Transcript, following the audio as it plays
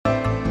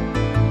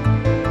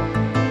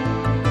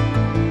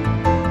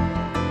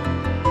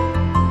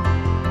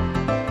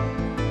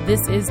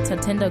This is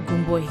Tatenda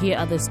Gumbo. Here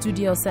are the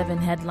Studio 7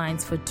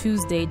 headlines for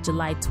Tuesday,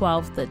 July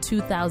 12th,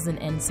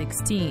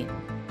 2016.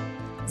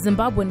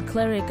 Zimbabwean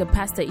cleric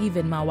Pastor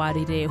Evan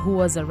Mawarire, who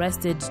was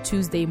arrested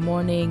Tuesday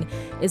morning,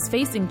 is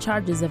facing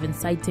charges of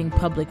inciting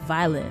public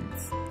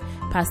violence.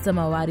 Pastor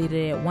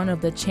Mawarire, one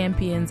of the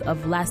champions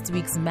of last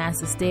week's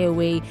mass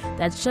stay-away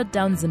that shut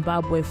down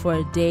Zimbabwe for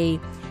a day,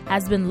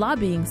 has been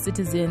lobbying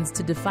citizens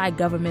to defy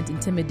government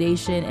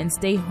intimidation and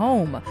stay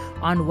home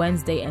on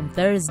Wednesday and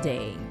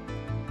Thursday.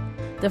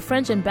 The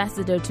French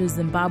ambassador to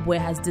Zimbabwe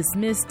has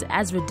dismissed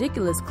as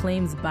ridiculous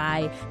claims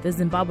by the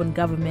Zimbabwean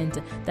government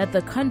that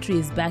the country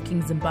is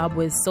backing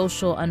Zimbabwe's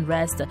social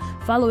unrest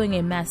following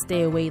a mass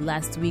stay-away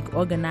last week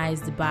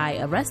organized by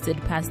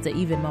arrested Pastor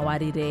Evan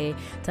Mawarire,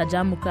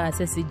 Tajamuka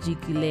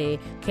Sesijikile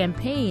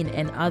campaign,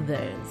 and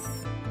others.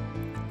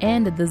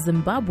 And the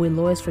Zimbabwe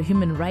Lawyers for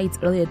Human Rights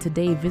earlier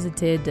today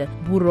visited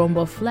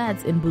Burombo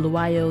Flats in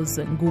Bulawayo's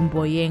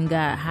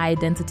Ngumboyenga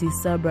high-density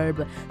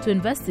suburb to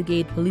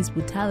investigate police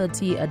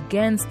brutality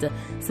against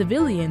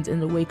civilians in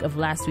the wake of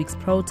last week's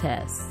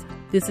protests.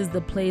 This is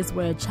the place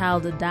where a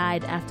child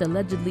died after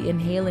allegedly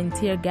inhaling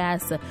tear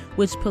gas,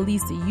 which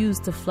police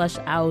used to flush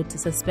out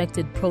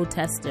suspected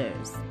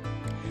protesters.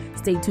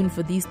 Stay tuned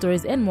for these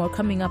stories and more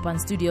coming up on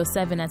Studio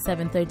 7 at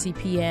 7:30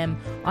 p.m.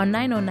 on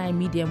 909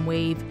 medium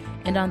wave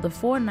and on the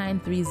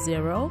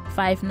 4930,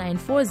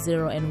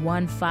 5940, and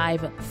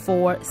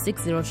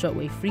 15460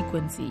 shortwave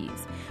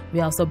frequencies.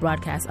 We also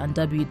broadcast on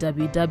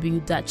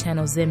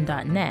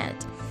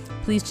www.channelzim.net.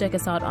 Please check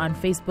us out on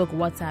Facebook,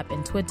 WhatsApp,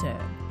 and Twitter.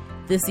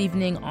 This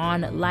evening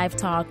on Live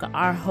Talk,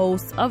 our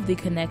hosts of The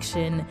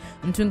Connection,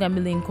 Ntunga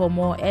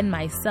Milinkomo, and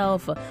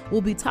myself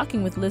will be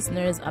talking with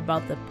listeners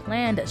about the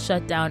planned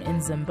shutdown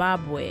in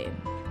Zimbabwe.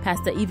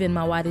 Pastor Evan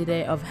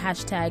Mawarire of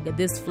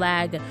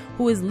 #ThisFlag,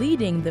 who is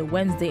leading the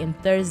Wednesday and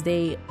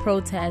Thursday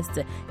protest,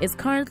 is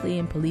currently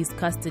in police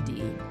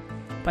custody.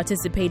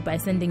 Participate by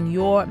sending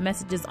your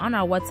messages on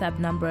our WhatsApp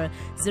number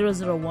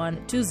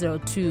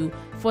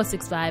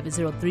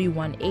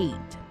 001-202-465-0318.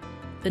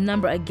 The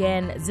number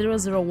again,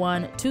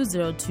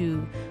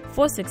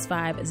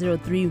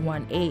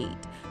 001-202-465-0318.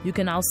 You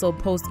can also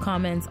post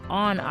comments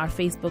on our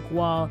Facebook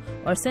wall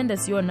or send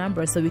us your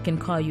number so we can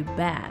call you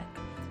back.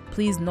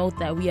 Please note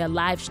that we are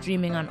live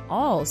streaming on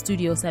all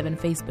Studio 7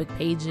 Facebook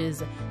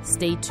pages.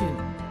 Stay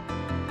tuned.